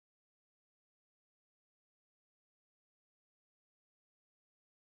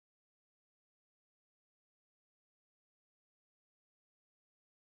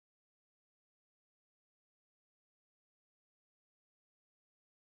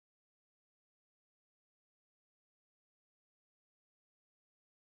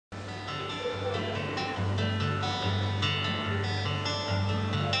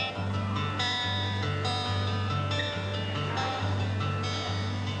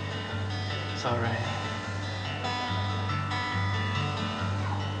It's all right.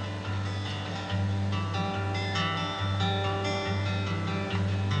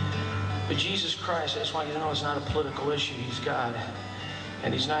 But Jesus Christ, I just want you to know, it's not a political issue. He's God.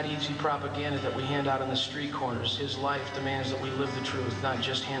 And he's not easy propaganda that we hand out on the street corners. His life demands that we live the truth, not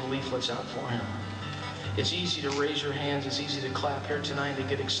just hand leaflets out for him. It's easy to raise your hands. It's easy to clap here tonight, to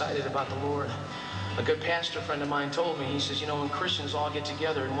get excited about the Lord. A good pastor friend of mine told me, he says, you know, when Christians all get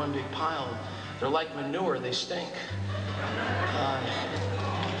together in one big pile, they're like manure, they stink.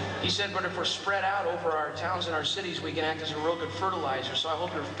 He said, but if we're spread out over our towns and our cities, we can act as a real good fertilizer. So I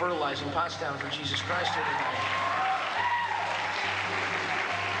hope you're fertilizing Pottstown for Jesus Christ here tonight.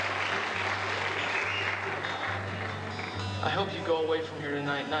 I hope you go away from here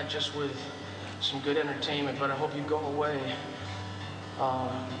tonight, not just with some good entertainment, but I hope you go away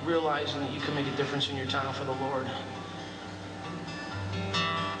realizing that you can make a difference in your town for the Lord.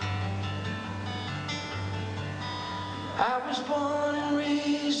 I was born and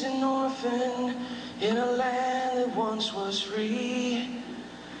raised an orphan in a land that once was free,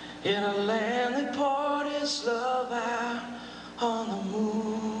 in a land that poured its love out on the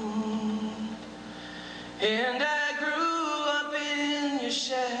moon. And I grew up in your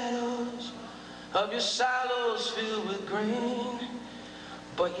shadows of your silos filled with grain,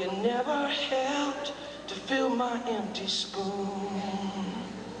 but you never helped to fill my empty spoon.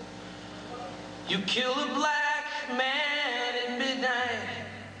 You killed a black man at midnight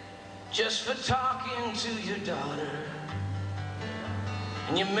just for talking to your daughter,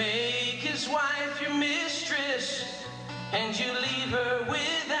 and you make his wife your mistress, and you leave her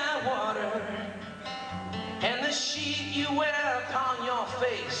without water, and the sheet you wear upon your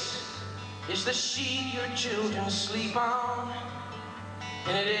face is the sheet your children sleep on.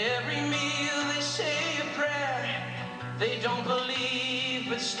 And at every meal they say a prayer they don't believe,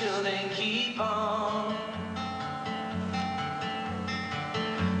 but still they keep on.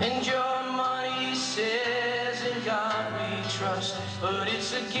 And your money says in God we trust, but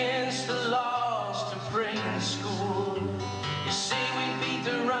it's against the laws to pray in school. You say we beat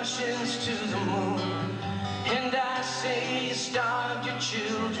the Russians to the moon, and I say you starved your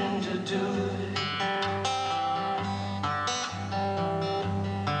children to do it.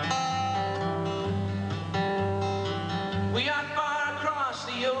 We are far across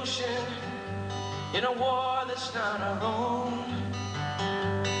the ocean in a war that's not our own.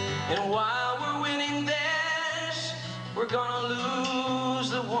 And while we're winning theirs, we're gonna lose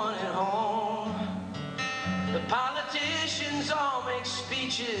the one at home. The politicians all make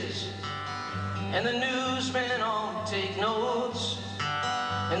speeches, and the newsmen all take notes,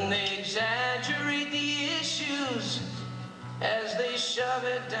 and they exaggerate the issues as they shove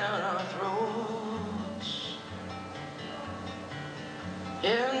it down our throats.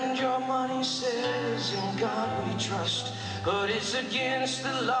 And your money says in God we trust, but it's against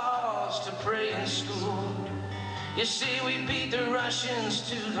the laws to pray in school. You see we beat the Russians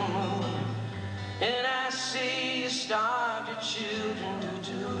to the moon, and I say you starved your children to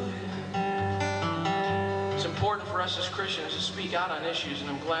do it. It's important for us as Christians to speak out on issues, and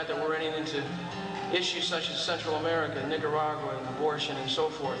I'm glad that we're running into issues such as Central America, Nicaragua, and abortion, and so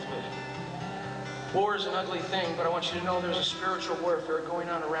forth. But war is an ugly thing, but I want you to know there's a spiritual warfare going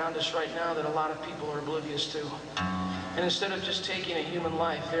on around us right now that a lot of people are oblivious to. And instead of just taking a human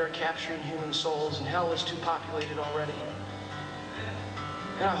life, they're capturing human souls, and hell is too populated already.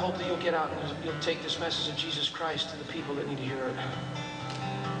 And I hope that you'll get out and you'll take this message of Jesus Christ to the people that need to hear it.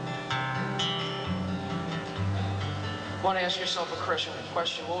 I want to ask yourself a question.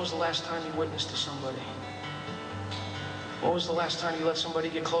 What was the last time you witnessed to somebody? When was the last time you let somebody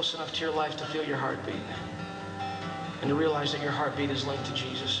get close enough to your life to feel your heartbeat and to realize that your heartbeat is linked to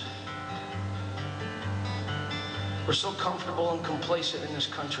Jesus? We're so comfortable and complacent in this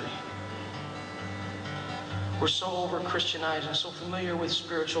country. We're so over-Christianized and so familiar with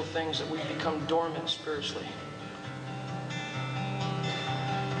spiritual things that we've become dormant spiritually.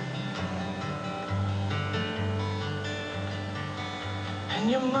 And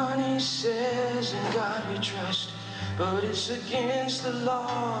your money says in God we trust, but it's against the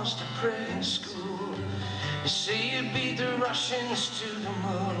laws to pray in school. You say you beat the Russians to the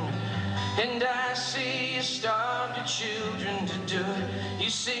moon, and I say you starved your children to do it. You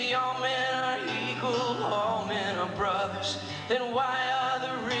say all men are equal, all men are brothers. Then why are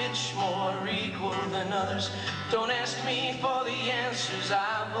the rich more equal than others? Don't ask me for the answers,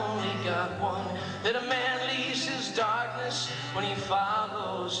 I've only got one. That a man leaves his darkness when he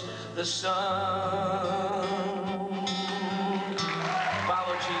follows the sun.